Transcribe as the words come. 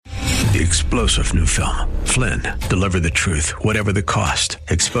The explosive new film, Flynn, deliver the truth, whatever the cost.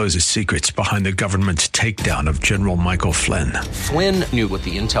 Exposes secrets behind the government's takedown of General Michael Flynn. Flynn knew what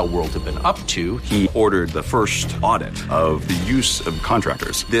the intel world had been up to. He ordered the first audit of the use of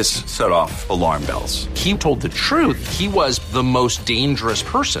contractors. This set off alarm bells. He told the truth. He was the most dangerous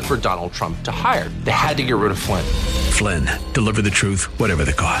person for Donald Trump to hire. They had to get rid of Flynn. Flynn, deliver the truth, whatever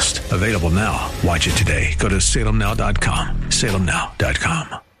the cost. Available now. Watch it today. Go to salemnow.com.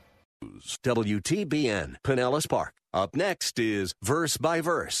 salemnow.com. WTBN, Pinellas Park. Up next is Verse by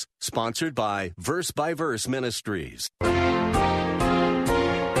Verse, sponsored by Verse Ministries. There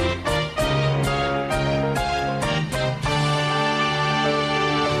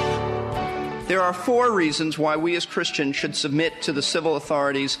are 4 reasons why we as Christians should submit to the civil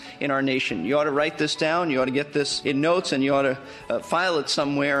authorities in our nation. You ought to write this down, you ought to get this in notes, and you ought to file it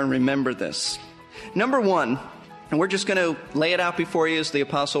somewhere and remember this. Number 1, and we're just going to lay it out before you as the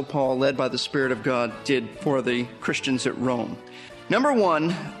Apostle Paul, led by the Spirit of God, did for the Christians at Rome. Number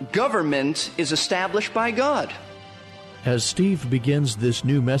 1, government is established by God. As Steve begins this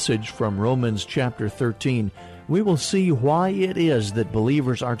new message from Romans chapter 13, we will see why it is that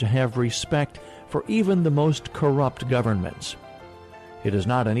believers are to have respect for even the most corrupt governments. It is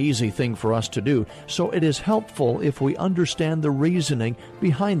not an easy thing for us to do, so it is helpful if we understand the reasoning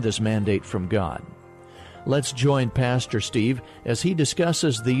behind this mandate from God. Let's join Pastor Steve as he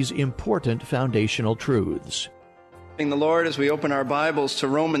discusses these important foundational truths. Thank the Lord as we open our Bibles to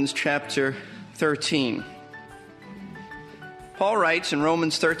Romans chapter 13. Paul writes in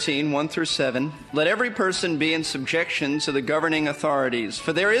Romans 13, 1 through 7, "Let every person be in subjection to the governing authorities,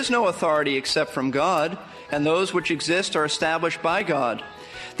 for there is no authority except from God, and those which exist are established by God.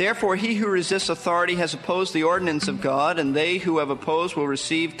 Therefore, he who resists authority has opposed the ordinance of God, and they who have opposed will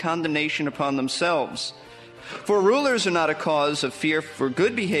receive condemnation upon themselves. For rulers are not a cause of fear for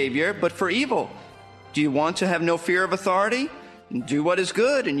good behavior, but for evil. Do you want to have no fear of authority? Do what is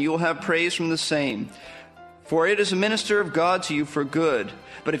good, and you will have praise from the same. For it is a minister of God to you for good.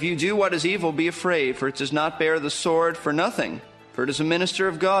 But if you do what is evil, be afraid, for it does not bear the sword for nothing. For it is a minister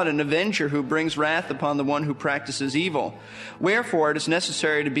of God, an avenger who brings wrath upon the one who practices evil. Wherefore it is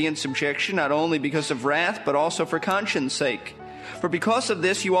necessary to be in subjection, not only because of wrath, but also for conscience sake. For because of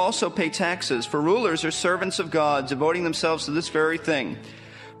this you also pay taxes, for rulers are servants of God, devoting themselves to this very thing.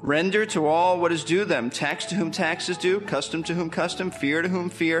 Render to all what is due them, tax to whom tax is due, custom to whom custom, fear to whom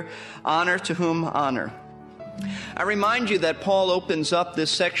fear, honor to whom honor." I remind you that Paul opens up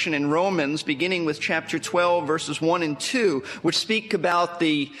this section in Romans, beginning with chapter 12, verses 1 and 2, which speak about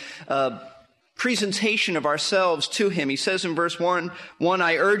the presentation of ourselves to him. He says in verse 1,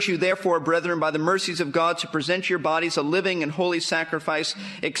 "I urge you, therefore, brethren, by the mercies of God, to present your bodies a living and holy sacrifice,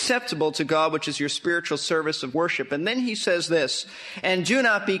 acceptable to God, which is your spiritual service of worship." And then he says this, "And do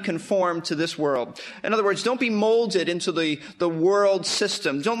not be conformed to this world." In other words, don't be molded into the world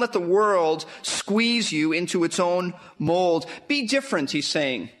system. Don't let the world squeeze you into its own mold. Be different, he's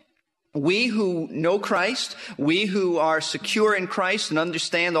saying. We who know Christ, we who are secure in Christ and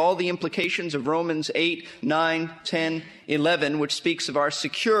understand all the implications of Romans 8, 9, 10, 11, which speaks of our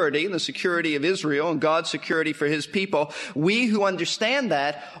security, the security of Israel and God's security for his people, we who understand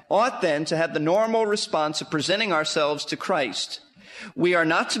that ought then to have the normal response of presenting ourselves to Christ. We are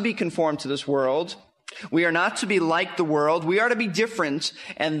not to be conformed to this world. We are not to be like the world. We are to be different,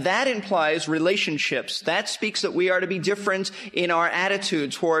 and that implies relationships. That speaks that we are to be different in our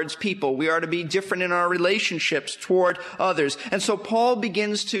attitude towards people. We are to be different in our relationships toward others. And so Paul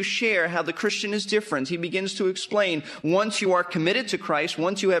begins to share how the Christian is different. He begins to explain, once you are committed to Christ,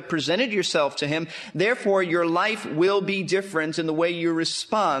 once you have presented yourself to him, therefore your life will be different in the way you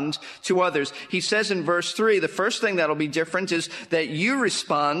respond to others. He says in verse 3, the first thing that'll be different is that you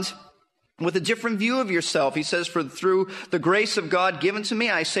respond with a different view of yourself. He says, "For through the grace of God given to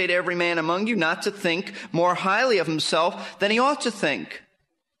me, I say to every man among you not to think more highly of himself than he ought to think."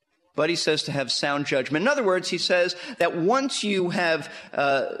 But he says to have sound judgment. In other words, he says that once you have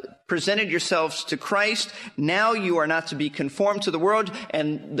presented yourselves to Christ, now you are not to be conformed to the world,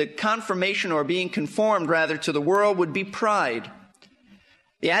 and the confirmation, or being conformed rather, to the world would be pride.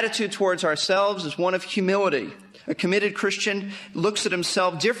 The attitude towards ourselves is one of humility. A committed Christian looks at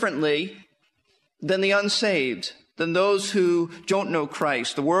himself differently than the unsaved, than those who don't know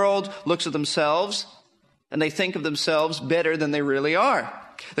Christ. The world looks at themselves and they think of themselves better than they really are.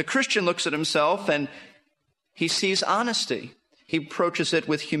 The Christian looks at himself and he sees honesty. He approaches it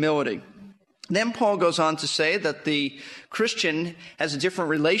with humility. Then Paul goes on to say that the Christian has a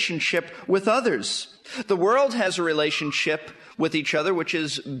different relationship with others. The world has a relationship with each other which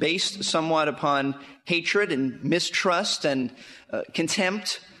is based somewhat upon hatred and mistrust and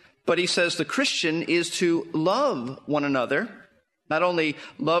contempt. But he says the Christian is to love one another, not only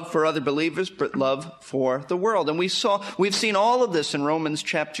love for other believers, but love for the world. And we've seen all of this in Romans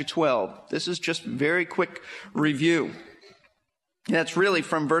chapter 12. This is just very quick review. And that's really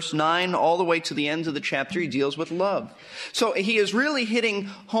from verse 9 all the way to the end of the chapter. He deals with love. So he is really hitting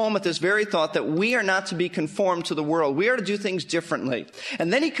home at this very thought that we are not to be conformed to the world. We are to do things differently.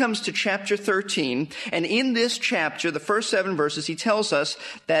 And then he comes to chapter 13. And in this chapter, the first 7 verses, he tells us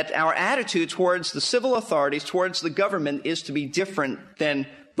that our attitude towards the civil authorities, towards the government, is to be different than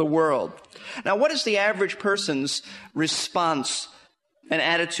the world. Now, what is the average person's response and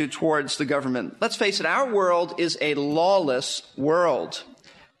attitude towards the government? Let's face it, our world is a lawless world.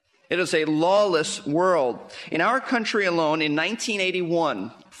 It is a lawless world. In our country alone, in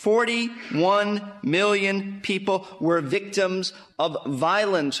 1981, 41 million people were victims of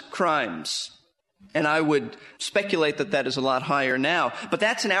violent crimes. And I would speculate that that is a lot higher now. But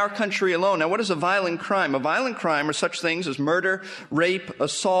that's in our country alone. Now, what is a violent crime? A violent crime are such things as murder, rape,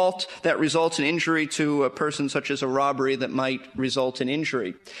 assault that results in injury to a person, such as a robbery that might result in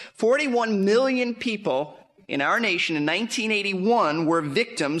injury. 41 million people in our nation in 1981 were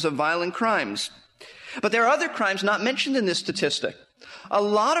victims of violent crimes. But there are other crimes not mentioned in this statistic. A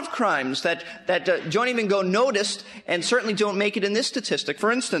lot of crimes that don't even go noticed and certainly don't make it in this statistic.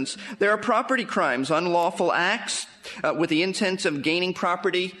 For instance, there are property crimes, unlawful acts with the intent of gaining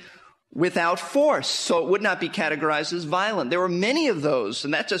property without force. So it would not be categorized as violent. There were many of those,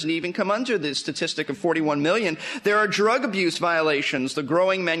 and that doesn't even come under the statistic of 41 million. There are drug abuse violations, the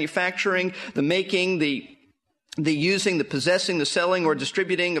growing, manufacturing, the making, the using, the possessing, the selling, or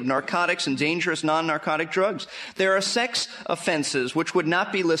distributing of narcotics and dangerous non-narcotic drugs. There are sex offenses, which would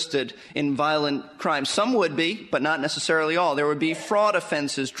not be listed in violent crimes. Some would be, but not necessarily all. There would be fraud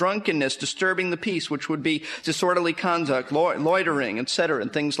offenses, drunkenness, disturbing the peace, which would be disorderly conduct, loitering, etc.,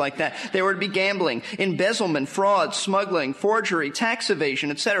 and things like that. There would be gambling, embezzlement, fraud, smuggling, forgery, tax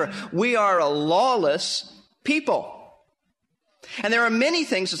evasion, etc. We are a lawless people. And there are many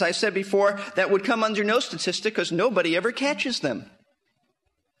things, as I said before, that would come under no statistic because nobody ever catches them.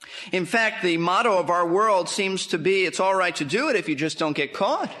 In fact, the motto of our world seems to be, it's all right to do it if you just don't get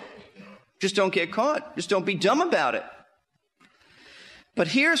caught. Just don't get caught. Just don't be dumb about it. But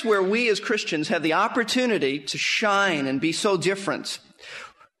here's where we as Christians have the opportunity to shine and be so different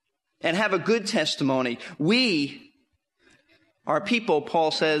and have a good testimony. We are people, Paul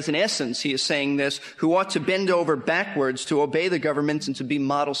says, in essence, he is saying this, who ought to bend over backwards to obey the government and to be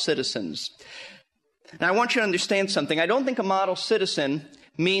model citizens. Now, I want you to understand something. I don't think a model citizen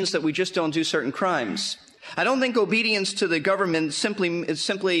means that we just don't do certain crimes. I don't think obedience to the government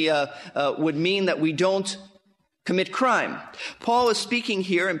simply would mean that we don't commit crime. Paul is speaking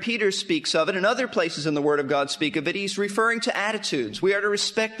here, and Peter speaks of it, and other places in the Word of God speak of it. He's referring to attitudes. We are to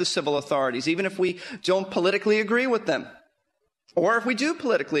respect the civil authorities, even if we don't politically agree with them. Or if we do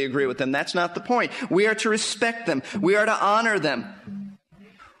politically agree with them, that's not the point. We are to respect them. We are to honor them.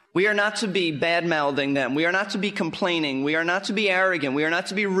 We are not to be bad-mouthing them. We are not to be complaining. We are not to be arrogant. We are not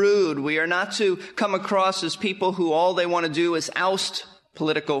to be rude. We are not to come across as people who all they want to do is oust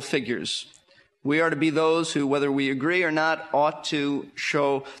political figures. We are to be those who, whether we agree or not, ought to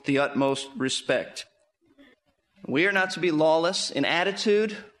show the utmost respect. We are not to be lawless in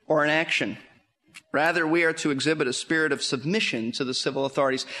attitude or in action. Rather, we are to exhibit a spirit of submission to the civil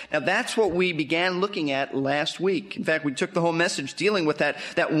authorities. Now, that's what we began looking at last week. In fact, we took the whole message dealing with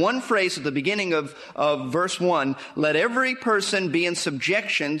that one phrase at the beginning of verse 1, let every person be in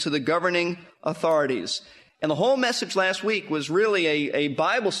subjection to the governing authorities. And the whole message last week was really a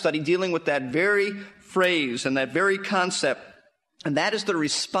Bible study dealing with that very phrase and that very concept. And that is the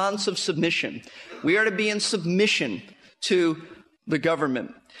response of submission. We are to be in submission to the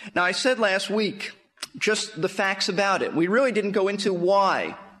government. Now, I said last week just the facts about it. We really didn't go into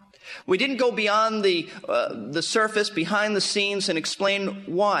why. We didn't go beyond the surface, behind the scenes, and explain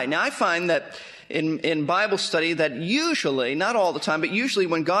why. Now, I find that in Bible study that usually, not all the time, but usually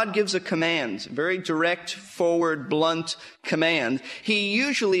when God gives a command, a very direct, forward, blunt command, he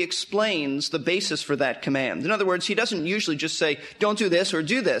usually explains the basis for that command. In other words, he doesn't usually just say, don't do this or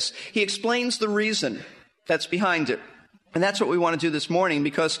do this. He explains the reason that's behind it. And that's what we want to do this morning,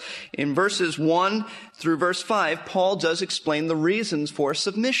 because in verses 1 through verse 5, Paul does explain the reasons for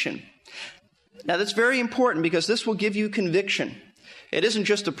submission. Now, that's very important because this will give you conviction. It isn't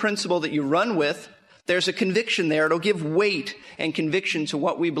just a principle that you run with. There's a conviction there. It'll give weight and conviction to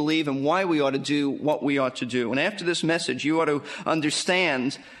what we believe and why we ought to do what we ought to do. And after this message, you ought to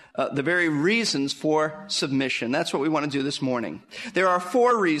understand the very reasons for submission. That's what we want to do this morning. There are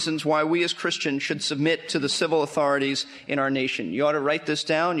 4 reasons why we as Christians should submit to the civil authorities in our nation. You ought to write this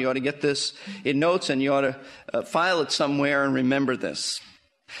down. You ought to get this in notes, and you ought to file it somewhere and remember this.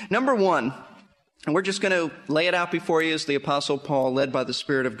 Number 1, and we're just going to lay it out before you as the Apostle Paul, led by the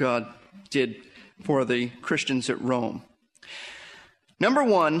Spirit of God, did for the Christians at Rome. Number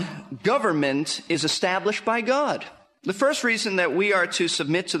 1, government is established by God. The first reason that we are to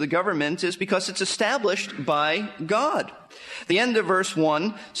submit to the government is because it's established by God. The end of verse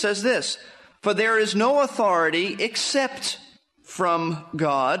 1 says this, "For there is no authority except from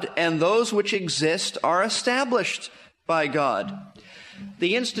God, and those which exist are established by God."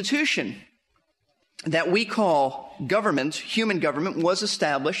 The institution that we call government, human government, was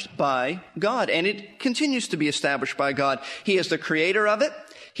established by God, and it continues to be established by God. He is the creator of it.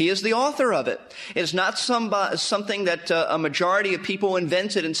 He is the author of it. It is not something that a majority of people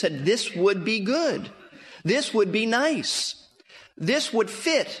invented and said, this would be good. This would be nice. This would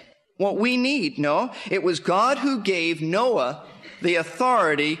fit what we need. No, it was God who gave Noah the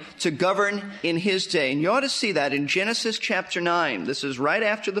authority to govern in his day. And you ought to see that in Genesis chapter 9. This is right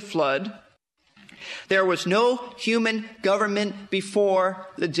after the flood. There was no human government before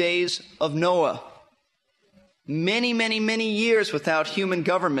the days of Noah. Many years without human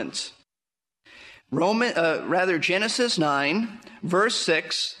government. Genesis 9, verse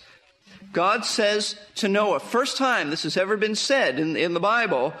 6, God says to Noah, first time this has ever been said in the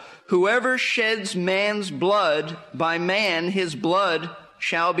Bible, "Whoever sheds man's blood, by man his blood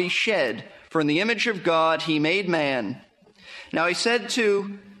shall be shed. For in the image of God he made man." Now he said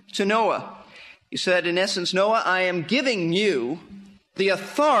to Noah, he said, in essence, Noah, I am giving you the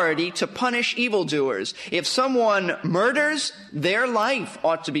authority to punish evildoers. If someone murders, their life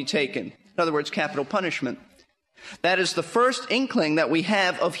ought to be taken. In other words, capital punishment. That is the first inkling that we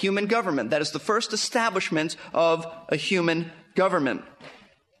have of human government. That is the first establishment of a human government.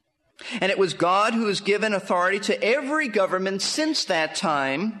 And it was God who has given authority to every government since that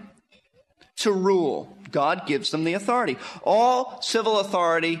time to rule. God gives them the authority. All civil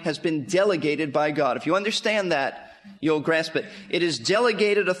authority has been delegated by God. If you understand that, you'll grasp it. It is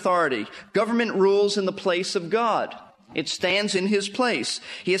delegated authority. Government rules in the place of God. It stands in his place.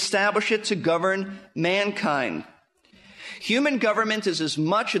 He established it to govern mankind. Human government is as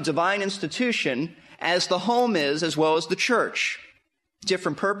much a divine institution as the home is, as well as the church.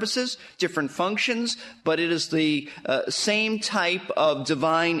 Different purposes, different functions, but it is the same type of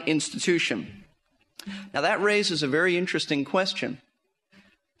divine institution. Now that raises a very interesting question.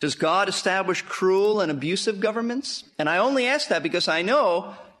 Does God establish cruel and abusive governments? And I only ask that because I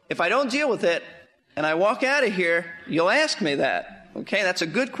know if I don't deal with it and I walk out of here, you'll ask me that. Okay, that's a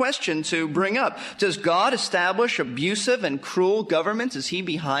good question to bring up. Does God establish abusive and cruel governments? Is he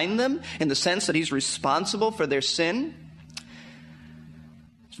behind them in the sense that he's responsible for their sin?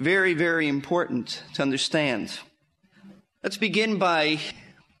 It's very important to understand. Let's begin by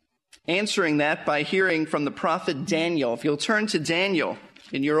answering that by hearing from the prophet Daniel. If you'll turn to Daniel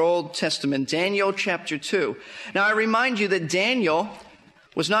in your Old Testament, Daniel chapter 2. Now I remind you that Daniel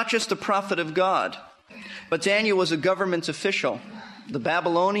was not just a prophet of God, but Daniel was a government official. The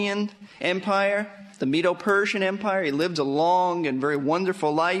Babylonian Empire, the Medo-Persian Empire, he lived a long and very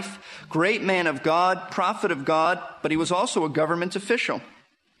wonderful life. Great man of God, prophet of God, but he was also a government official.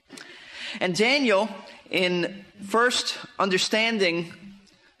 And Daniel, in first understanding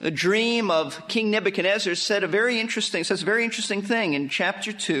the dream of King Nebuchadnezzar, says a very interesting thing in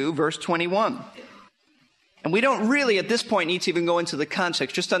chapter 2, verse 21. And we don't really at this point need to even go into the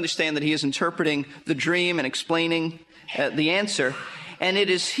context. Just understand that he is interpreting the dream and explaining the answer. And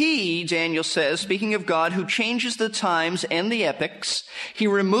it is he, Daniel says, speaking of God, who changes the times and the epochs. He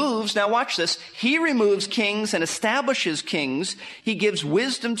removes, now watch this, he removes kings and establishes kings. He gives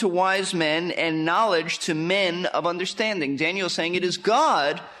wisdom to wise men and knowledge to men of understanding. Daniel is saying it is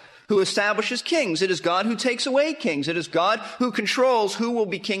God who establishes kings. It is God who takes away kings. It is God who controls who will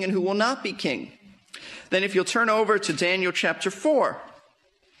be king and who will not be king. Then if you'll turn over to Daniel chapter 4,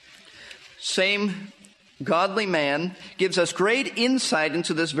 same godly man gives us great insight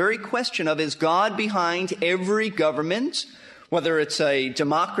into this very question of, is God behind every government, whether it's a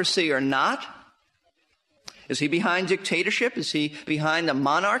democracy or not? Is he behind dictatorship? Is he behind a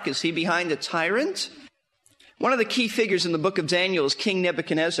monarch? Is he behind a tyrant? One of the key figures in the book of Daniel is King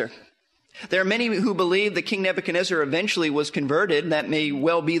Nebuchadnezzar. There are many who believe that King Nebuchadnezzar eventually was converted, and that may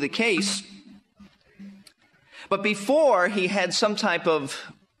well be the case. But before he had some type of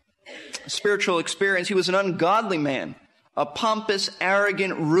spiritual experience, he was an ungodly man, a pompous,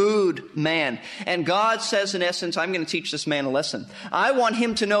 arrogant, rude man. And God says, in essence, I'm going to teach this man a lesson. I want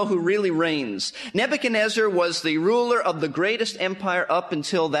him to know who really reigns. Nebuchadnezzar was the ruler of the greatest empire up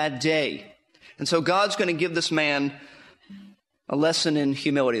until that day. And so God's going to give this man a lesson in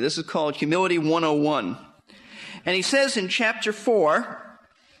humility. This is called Humility 101. And he says in chapter 4,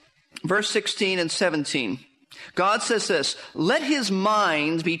 verse 16 and 17, God says this, let his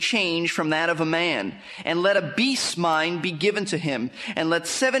mind be changed from that of a man, and let a beast's mind be given to him, and let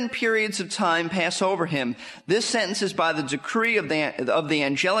 7 periods of time pass over him. This sentence is by the decree of the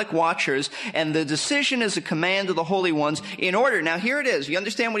angelic watchers, and the decision is a command of the holy ones in order. Now here it is. You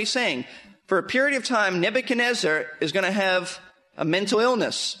understand what he's saying? For a period of time, Nebuchadnezzar is going to have a mental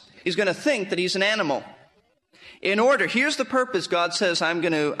illness. He's going to think that he's an animal. In order, here's the purpose. God says, I'm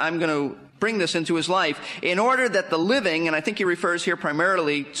going to bring this into his life in order that the living, and I think he refers here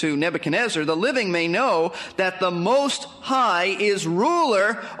primarily to Nebuchadnezzar, the living may know that the Most High is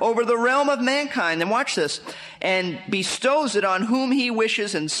ruler over the realm of mankind. And watch this. And bestows it on whom he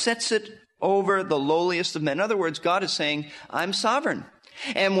wishes and sets it over the lowliest of men. In other words, God is saying, I'm sovereign.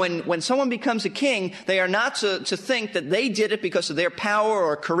 And when someone becomes a king, they are not to think that they did it because of their power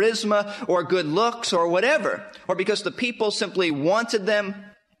or charisma or good looks or whatever, or because the people simply wanted them.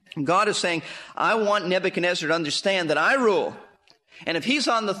 God is saying, I want Nebuchadnezzar to understand that I rule. And if he's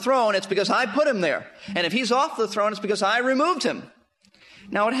on the throne, it's because I put him there. And if he's off the throne, it's because I removed him.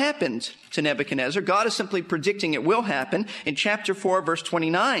 Now, it happened to Nebuchadnezzar. God is simply predicting it will happen. In chapter 4, verse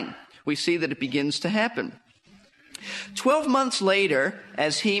 29, we see that it begins to happen. 12 months later,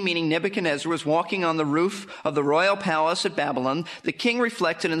 as he, meaning Nebuchadnezzar, was walking on the roof of the royal palace at Babylon, the king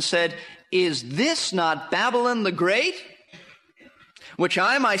reflected and said, is this not Babylon the Great, which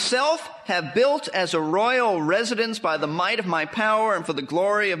I myself have built as a royal residence by the might of my power and for the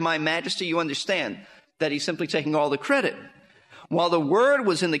glory of my majesty? You understand that he's simply taking all the credit. While the word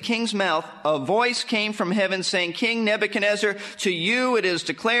was in the king's mouth, a voice came from heaven saying, King Nebuchadnezzar, to you it is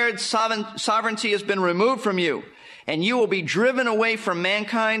declared sovereignty has been removed from you. And you will be driven away from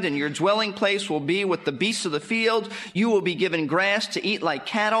mankind, and your dwelling place will be with the beasts of the field. You will be given grass to eat like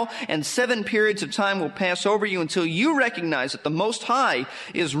cattle, and 7 periods of time will pass over you until you recognize that the Most High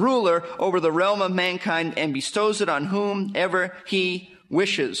is ruler over the realm of mankind and bestows it on whomever he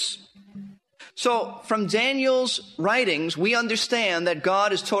wishes. So, from Daniel's writings, we understand that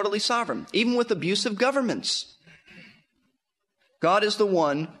God is totally sovereign, even with abusive governments. God is the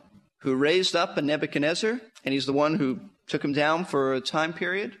one who raised up a Nebuchadnezzar, and he's the one who took him down for a time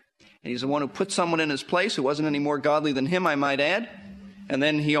period, and he's the one who put someone in his place who wasn't any more godly than him, I might add, and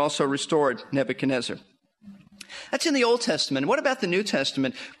then he also restored Nebuchadnezzar. That's in the Old Testament. What about the New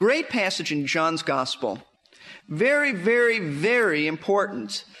Testament? Great passage in John's Gospel. Very, very, very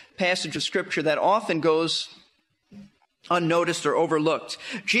important passage of Scripture that often goes unnoticed or overlooked.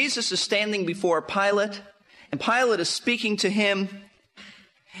 Jesus is standing before Pilate, and Pilate is speaking to him,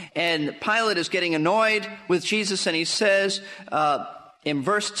 and Pilate is getting annoyed with Jesus, and he says in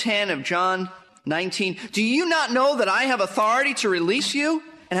verse 10 of John 19, do you not know that I have authority to release you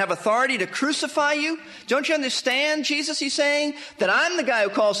and have authority to crucify you? Don't you understand, Jesus, he's saying, that I'm the guy who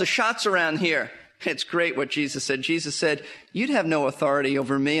calls the shots around here? It's great what Jesus said. Jesus said, you'd have no authority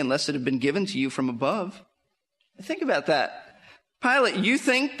over me unless it had been given to you from above. Think about that. Pilate, you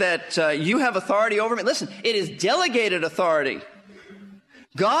think that you have authority over me? Listen, it is delegated authority.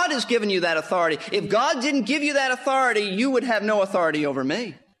 God has given you that authority. If God didn't give you that authority, you would have no authority over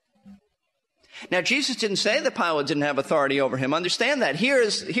me. Now, Jesus didn't say that Pilate didn't have authority over him. Understand that. Here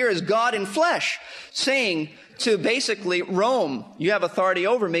is God in flesh saying to basically Rome, you have authority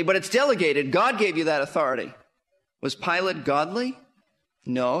over me, but it's delegated. God gave you that authority. Was Pilate godly?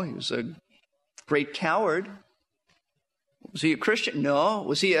 No, he was a great coward. Was he a Christian? No.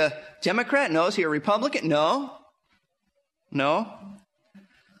 Was he a Democrat? No. Was he a Republican? No.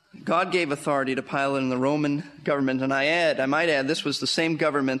 God gave authority to Pilate and the Roman government, and I might add, this was the same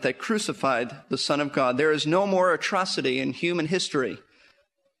government that crucified the Son of God. There is no more atrocity in human history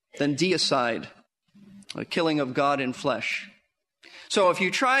than deicide, the killing of God in flesh. So if you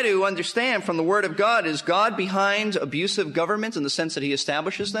try to understand from the Word of God, is God behind abusive governments in the sense that he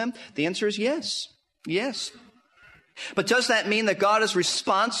establishes them? The answer is yes. Yes. But does that mean that God is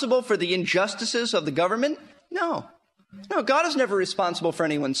responsible for the injustices of the government? No. No, God is never responsible for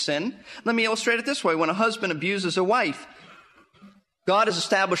anyone's sin. Let me illustrate it this way. When a husband abuses a wife, God has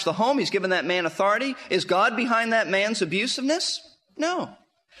established the home. He's given that man authority. Is God behind that man's abusiveness? No.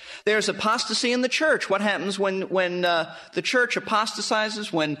 There's apostasy in the church. What happens when the church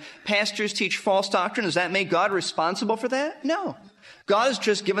apostatizes, when pastors teach false doctrine? Does that make God responsible for that? No. God has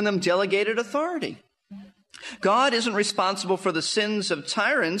just given them delegated authority. God isn't responsible for the sins of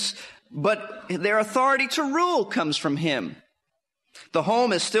tyrants, but their authority to rule comes from him. The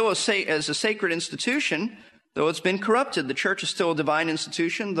home is still as a sacred institution, though it's been corrupted. The church is still a divine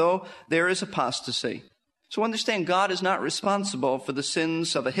institution, though there is apostasy. So understand, God is not responsible for the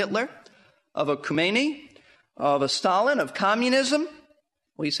sins of a Hitler, of a Khomeini, of a Stalin, of communism.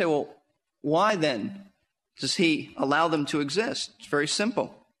 Well, you say, well, why then does he allow them to exist? It's very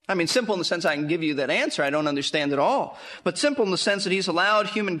simple. I mean, simple in the sense I can give you that answer. I don't understand it all. But simple in the sense that he's allowed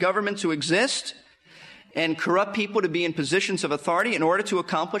human government to exist and corrupt people to be in positions of authority in order to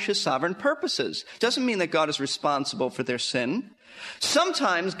accomplish his sovereign purposes. Doesn't mean that God is responsible for their sin.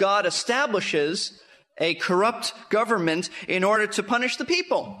 Sometimes God establishes a corrupt government in order to punish the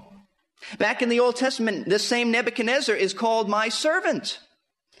people. Back in the Old Testament, this same Nebuchadnezzar is called my servant.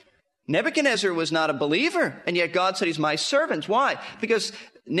 Nebuchadnezzar was not a believer, and yet God said he's my servant. Why? Because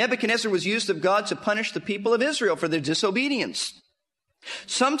Nebuchadnezzar was used of God to punish the people of Israel for their disobedience.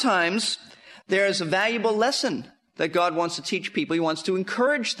 Sometimes there's a valuable lesson that God wants to teach people. He wants to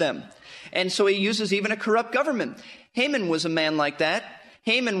encourage them. And so he uses even a corrupt government. Haman was a man like that.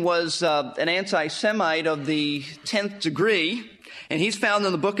 Haman was an anti-Semite of the 10th degree, and he's found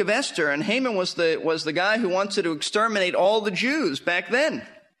in the book of Esther. And Haman was the guy who wanted to exterminate all the Jews back then.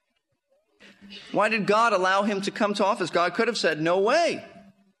 Why did God allow him to come to office? God could have said, no way.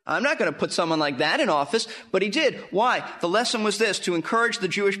 I'm not going to put someone like that in office, but he did. Why? The lesson was this, to encourage the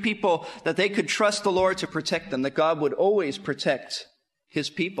Jewish people that they could trust the Lord to protect them, that God would always protect his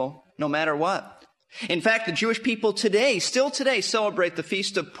people, no matter what. In fact, the Jewish people still today, celebrate the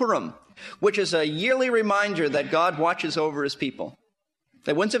Feast of Purim, which is a yearly reminder that God watches over his people.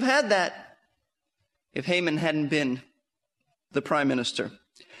 They wouldn't have had that if Haman hadn't been the prime minister.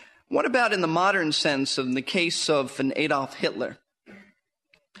 What about in the modern sense, in the case of an Adolf Hitler?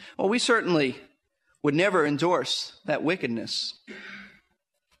 Well, we certainly would never endorse that wickedness.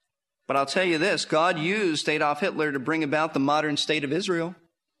 But I'll tell you this, God used Adolf Hitler to bring about the modern state of Israel.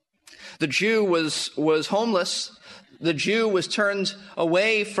 The Jew was homeless. The Jew was turned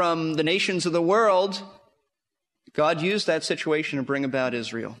away from the nations of the world. God used that situation to bring about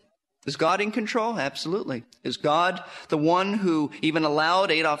Israel. Is God in control? Absolutely. Is God the one who even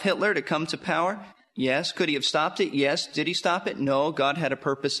allowed Adolf Hitler to come to power? Yes. Could he have stopped it? Yes. Did he stop it? No. God had a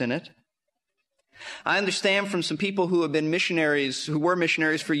purpose in it. I understand from some people who have been missionaries, who were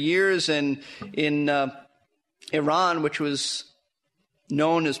missionaries for years in Iran, which was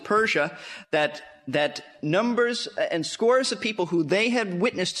known as Persia, that numbers and scores of people who they had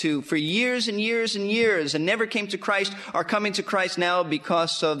witnessed to for years and years and years and never came to Christ are coming to Christ now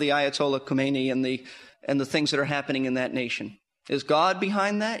because of the Ayatollah Khomeini and the things that are happening in that nation. Is God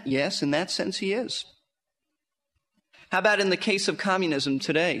behind that? Yes, in that sense he is. How about in the case of communism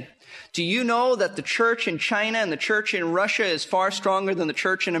today? Do you know that the church in China and the church in Russia is far stronger than the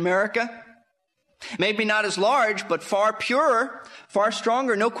church in America? Maybe not as large, but far purer, far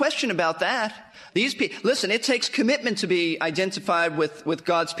stronger. No question about that. These people, listen, it takes commitment to be identified with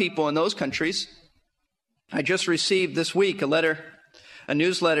God's people in those countries. I just received this week a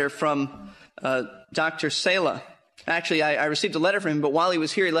newsletter from Dr. Sela. Actually, I received a letter from him, but while he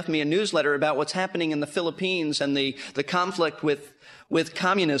was here, he left me a newsletter about what's happening in the Philippines and the conflict with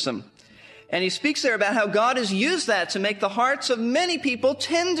communism. And he speaks there about how God has used that to make the hearts of many people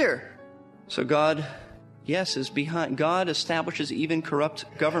tender. So God, yes, is behind. God establishes even corrupt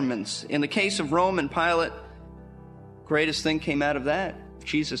governments. In the case of Rome and Pilate, greatest thing came out of that.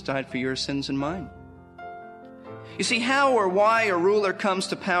 Jesus died for your sins and mine. You see, how or why a ruler comes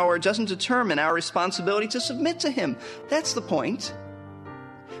to power doesn't determine our responsibility to submit to him. That's the point.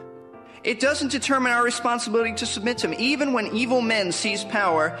 It doesn't determine our responsibility to submit to him. Even when evil men seize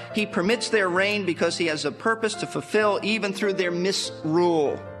power, he permits their reign because he has a purpose to fulfill even through their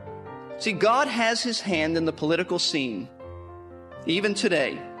misrule. See, God has his hand in the political scene, even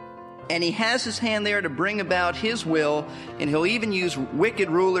today. And he has his hand there to bring about his will, and he'll even use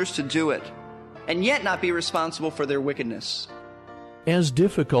wicked rulers to do it, and yet not be responsible for their wickedness. As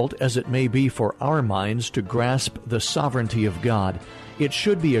difficult as it may be for our minds to grasp the sovereignty of God, it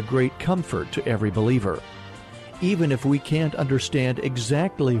should be a great comfort to every believer. Even if we can't understand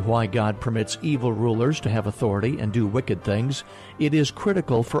exactly why God permits evil rulers to have authority and do wicked things, it is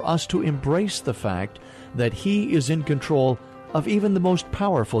critical for us to embrace the fact that he is in control of even the most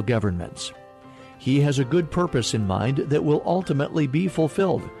powerful governments. He has a good purpose in mind that will ultimately be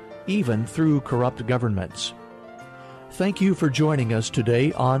fulfilled, even through corrupt governments. Thank you for joining us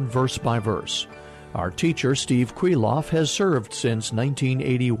today on Verse by Verse. Our teacher, Steve Kreloff, has served since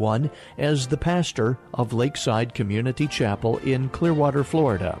 1981 as the pastor of Lakeside Community Chapel in Clearwater,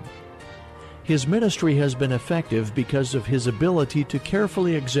 Florida. His ministry has been effective because of his ability to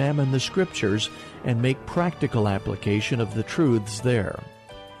carefully examine the Scriptures and make practical application of the truths there.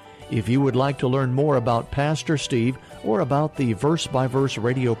 If you would like to learn more about Pastor Steve or about the Verse by Verse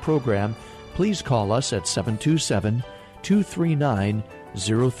radio program, please call us at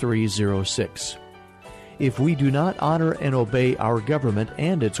 727-239-0306. If we do not honor and obey our government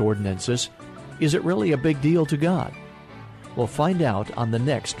and its ordinances, is it really a big deal to God? We'll find out on the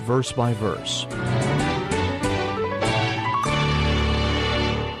next Verse by Verse.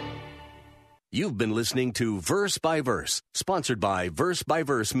 You've been listening to Verse by Verse, sponsored by Verse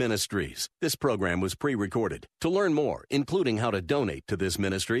Ministries. This program was pre-recorded. To learn more, including how to donate to this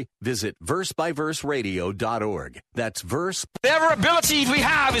ministry, visit versebyverseradio.org. That's verse. Whatever abilities we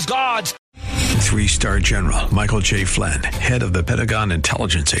have is God's. 3-star General Michael J. Flynn, head of the Pentagon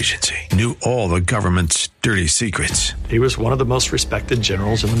Intelligence Agency, knew all the government's dirty secrets. He was one of the most respected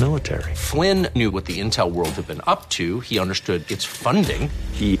generals in the military. Flynn knew what the intel world had been up to. He understood its funding.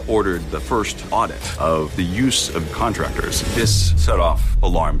 He ordered the first audit of the use of contractors. This set off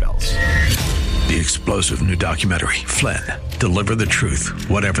alarm bells. The explosive new documentary, Flynn, Deliver the Truth,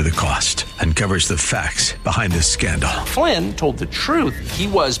 Whatever the Cost, uncovers the facts behind this scandal. Flynn told the truth. He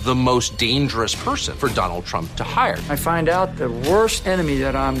was the most dangerous person for Donald Trump to hire. I find out the worst enemy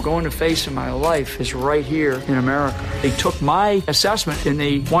that I'm going to face in my life is right here in America. They took my assessment and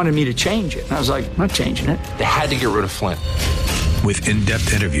they wanted me to change it. And I was like, I'm not changing it. They had to get rid of Flynn. With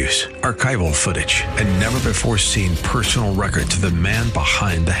in-depth interviews, archival footage, and never-before-seen personal records of the man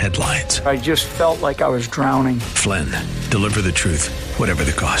behind the headlines. I just felt like I was drowning. Flynn, Deliver the Truth, Whatever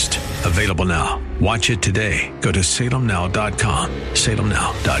the Cost. Available now. Watch it today. Go to salemnow.com.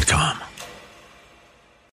 salemnow.com.